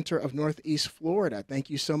Interfaith Center of Northeast Florida. Thank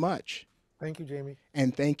you so much. Thank you, Jamie.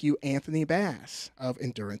 And thank you, Anthony Bass of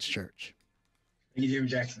Endurance Church. Thank you, Jim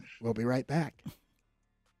Jackson. We'll be right back.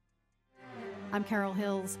 I'm Carol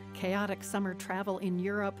Hills. Chaotic summer travel in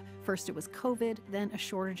Europe. First it was COVID, then a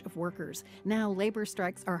shortage of workers. Now labor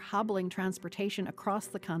strikes are hobbling transportation across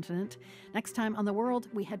the continent. Next time on The World,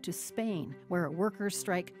 we head to Spain, where a workers'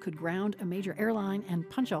 strike could ground a major airline and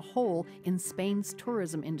punch a hole in Spain's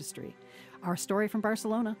tourism industry. Our story from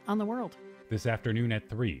Barcelona on The World. This afternoon at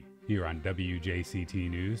 3, here on WJCT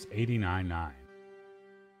News 89.9.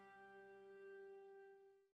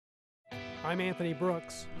 I'm Anthony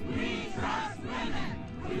Brooks. We trust women.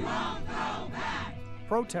 We won't go back.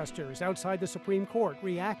 Protesters outside the Supreme Court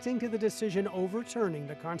reacting to the decision overturning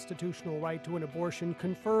the constitutional right to an abortion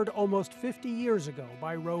conferred almost 50 years ago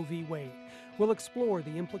by Roe v. Wade. We'll explore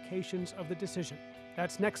the implications of the decision.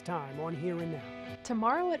 That's next time on Here and Now.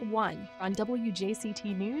 Tomorrow at 1 on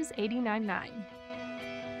WJCT News 89.9.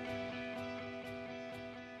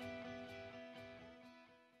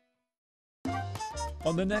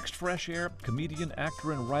 On the next Fresh Air, comedian,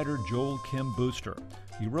 actor, and writer Joel Kim Booster.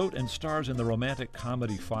 He wrote and stars in the romantic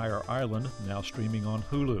comedy Fire Island, now streaming on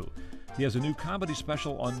Hulu. He has a new comedy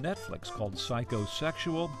special on Netflix called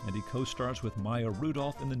Psychosexual, and he co-stars with Maya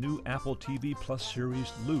Rudolph in the new Apple TV Plus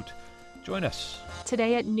series Loot. Join us.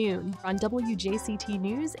 Today at noon on WJCT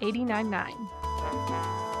News 89.9.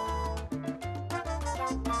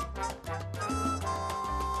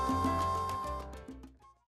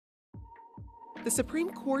 The Supreme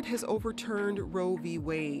Court has overturned Roe v.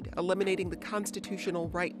 Wade, eliminating the constitutional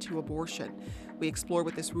right to abortion. We explore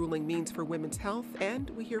what this ruling means for women's health, and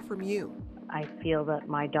we hear from you. I feel that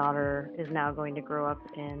my daughter is now going to grow up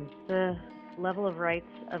in the level of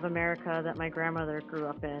rights of America that my grandmother grew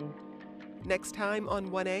up in. Next time on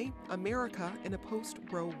 1A, America in a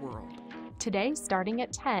post-Roe world. Today, starting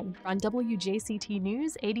at 10 on WJCT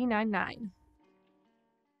News 89.9.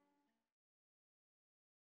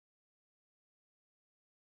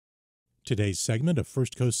 Today's segment of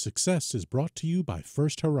First Coast Success is brought to you by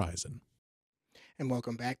First Horizon. And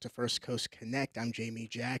welcome back to First Coast Connect. I'm Jamie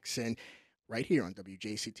Jackson, right here on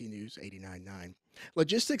WJCT News 89.9.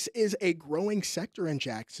 Logistics is a growing sector in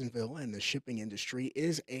Jacksonville, and the shipping industry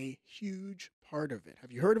is a huge part of it.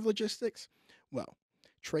 Have you heard of logistics? Well,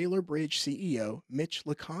 Trailer Bridge CEO Mitch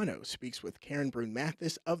Lucano speaks with Karen Brune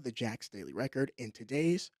Mathis of the Jax Daily Record in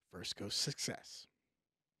today's First Coast Success.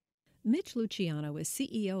 Mitch Luciano is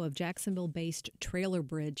CEO of Jacksonville-based Trailer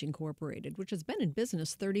Bridge Incorporated, which has been in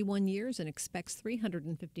business 31 years and expects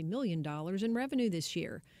 $350 million in revenue this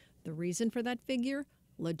year. The reason for that figure?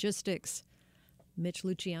 Logistics. Mitch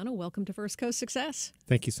Luciano, welcome to First Coast Success.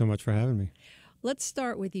 Thank you so much for having me. Let's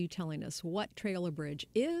start with you telling us what Trailer Bridge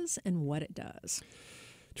is and what it does.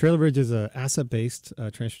 Trailer Bridge is an asset-based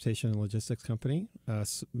transportation and logistics company,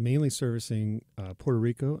 mainly servicing Puerto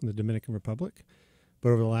Rico and the Dominican Republic. But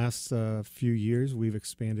over the last few years, we've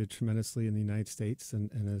expanded tremendously in the United States and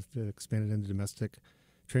have expanded into domestic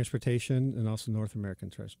transportation and also North American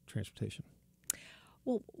transportation.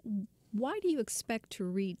 Well, why do you expect to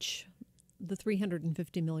reach the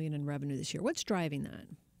 $350 million in revenue this year? What's driving that?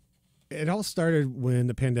 It all started when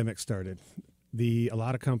the pandemic started. A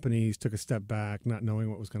lot of companies took a step back, not knowing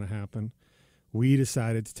what was going to happen. We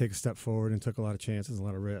decided to take a step forward and took a lot of chances, a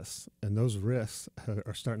lot of risks. And those risks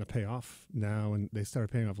are starting to pay off now, and they started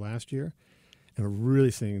paying off last year. And we're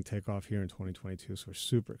really seeing it take off here in 2022, so we're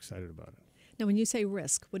super excited about it. Now, when you say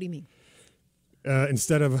risk, what do you mean?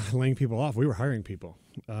 Instead of laying people off, we were hiring people.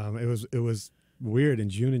 It was weird. In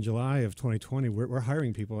June and July of 2020, we're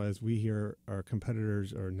hiring people as we hear our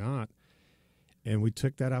competitors are not. And we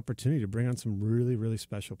took that opportunity to bring on some really, really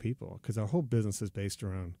special people, because our whole business is based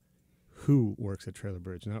around who works at Trailer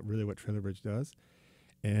Bridge, not really what Trailer Bridge does.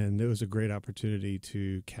 And it was a great opportunity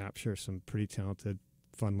to capture some pretty talented,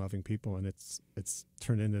 fun-loving people, and it's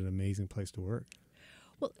turned into an amazing place to work.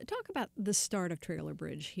 Well, talk about the start of Trailer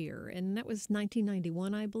Bridge here, and that was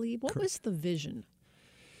 1991, I believe. What was the vision?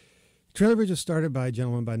 Trailer Bridge was started by a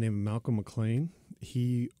gentleman by the name of Malcolm McLean.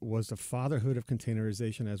 He was the fatherhood of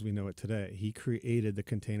containerization as we know it today. He created the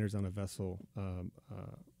containers on a vessel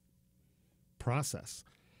process.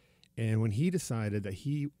 And when he decided that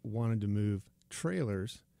he wanted to move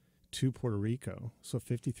trailers to Puerto Rico, so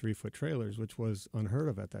 53-foot trailers, which was unheard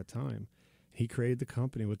of at that time, he created the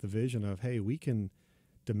company with the vision of, hey, we can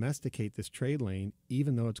domesticate this trade lane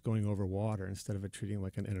even though it's going over water instead of it treating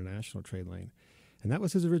like an international trade lane. And that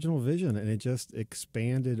was his original vision, and it just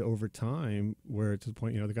expanded over time, where to the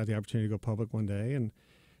point, they got the opportunity to go public one day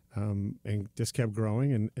and just kept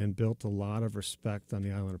growing and built a lot of respect on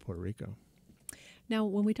the island of Puerto Rico. Now,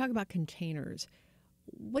 when we talk about containers,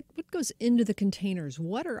 what goes into the containers?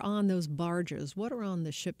 What are on those barges? What are on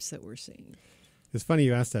the ships that we're seeing? It's funny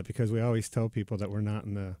you ask that, because we always tell people that we're not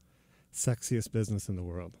in the sexiest business in the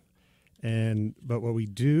world. But what we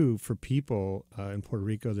do for people in Puerto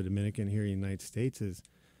Rico, the Dominican, here in the United States, is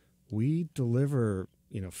we deliver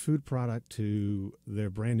food product to their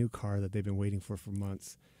brand new car that they've been waiting for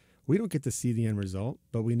months. We don't get to see the end result,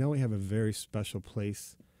 but we know we have a very special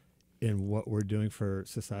place in what we're doing for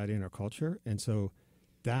society and our culture. And so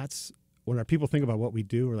that's when our people think about what we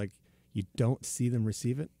do, we're like, you don't see them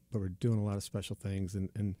receive it, but we're doing a lot of special things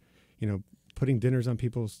and putting dinners on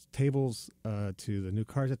people's tables, to the new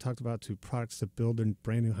cars I talked about, to products to build a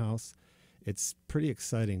brand new house. It's pretty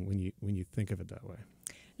exciting when you think of it that way.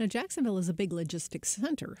 Now, Jacksonville is a big logistics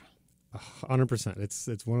center. 100%.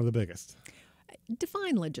 It's one of the biggest.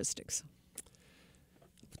 Define logistics.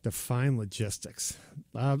 Define logistics.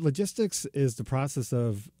 Logistics is the process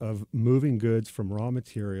of moving goods from raw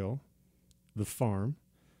material, the farm,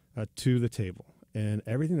 to the table, and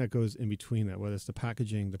everything that goes in between that, whether it's the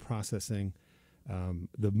packaging, the processing,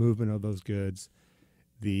 the movement of those goods,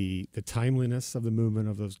 the timeliness of the movement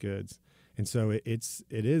of those goods. And so it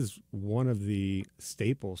is one of the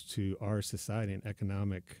staples to our society and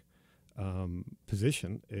economic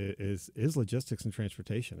position is logistics and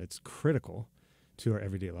transportation. It's critical to our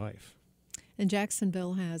everyday life. And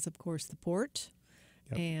Jacksonville has, of course, the port,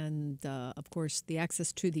 yep, and of course the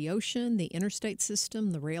access to the ocean, the interstate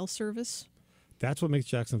system, the rail service. That's what makes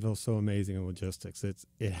Jacksonville so amazing in logistics.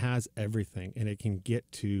 It has everything, and it can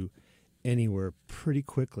get to anywhere pretty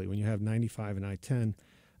quickly. When you have 95 and I-10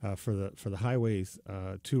 for the highways,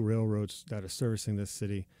 2 railroads that are servicing this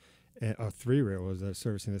city, 3 railroads that are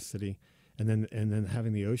servicing this city, and then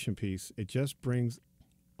having the ocean piece, it just brings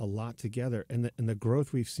a lot together. And the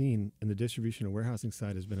growth we've seen in the distribution and warehousing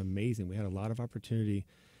side has been amazing. We had a lot of opportunity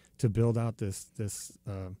to build out this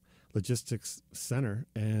logistics center,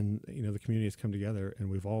 and the community has come together, and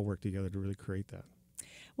we've all worked together to really create that.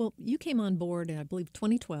 Well, you came on board in, I believe,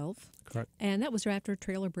 2012. Correct. And that was after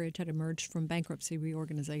Trailer Bridge had emerged from bankruptcy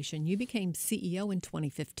reorganization. You became CEO in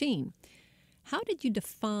 2015. How did you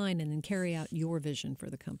define and then carry out your vision for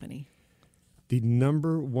the company? The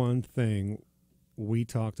number one thing we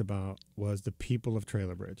talked about was the people of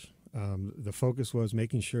Trailer Bridge. The focus was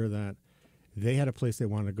making sure that they had a place they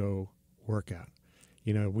wanted to go work at.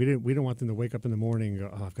 We didn't want them to wake up in the morning and go,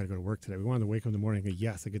 oh, I've got to go to work today. We wanted them to wake up in the morning and go,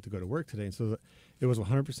 yes, I get to go to work today. And so it was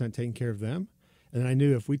 100% taking care of them. And then I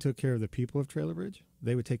knew if we took care of the people of Trailer Bridge,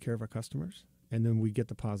 they would take care of our customers, and then we get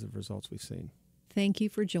the positive results we've seen. Thank you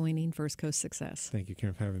for joining First Coast Success. Thank you,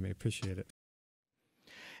 Karen, for having me. I appreciate it.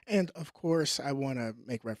 And of course, I want to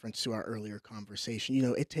make reference to our earlier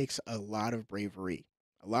conversation. It takes a lot of bravery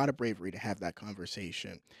to have that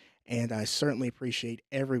conversation. And I certainly appreciate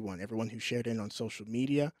everyone who shared in on social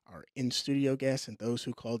media, our in-studio guests, and those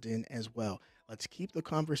who called in as well. Let's keep the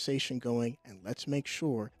conversation going, and let's make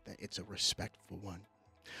sure that it's a respectful one.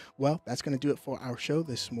 Well, that's going to do it for our show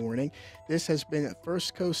this morning. This has been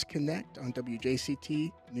First Coast Connect on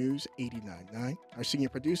WJCT News 89.9. Our senior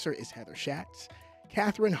producer is Heather Schatz.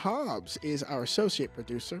 Catherine Hobbs is our associate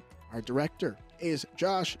producer. Our director is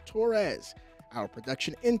Josh Torres. Our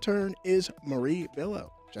production intern is Marie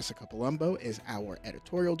Billow. Jessica Palumbo is our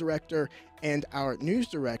editorial director, and our news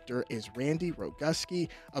director is Randy Roguski.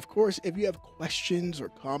 Of course, if you have questions or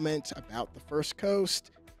comments about the First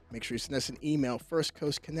Coast, make sure you send us an email,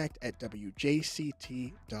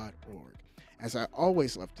 firstcoastconnect@wjct.org. As I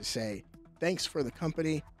always love to say, thanks for the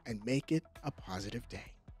company, and make it a positive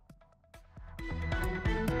day.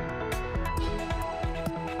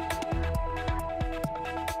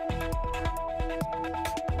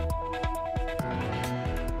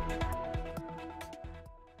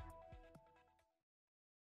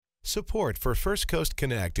 Support for First Coast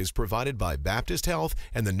Connect is provided by Baptist Health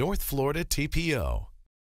and the North Florida TPO.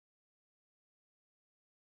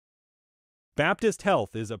 Baptist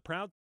Health is a proud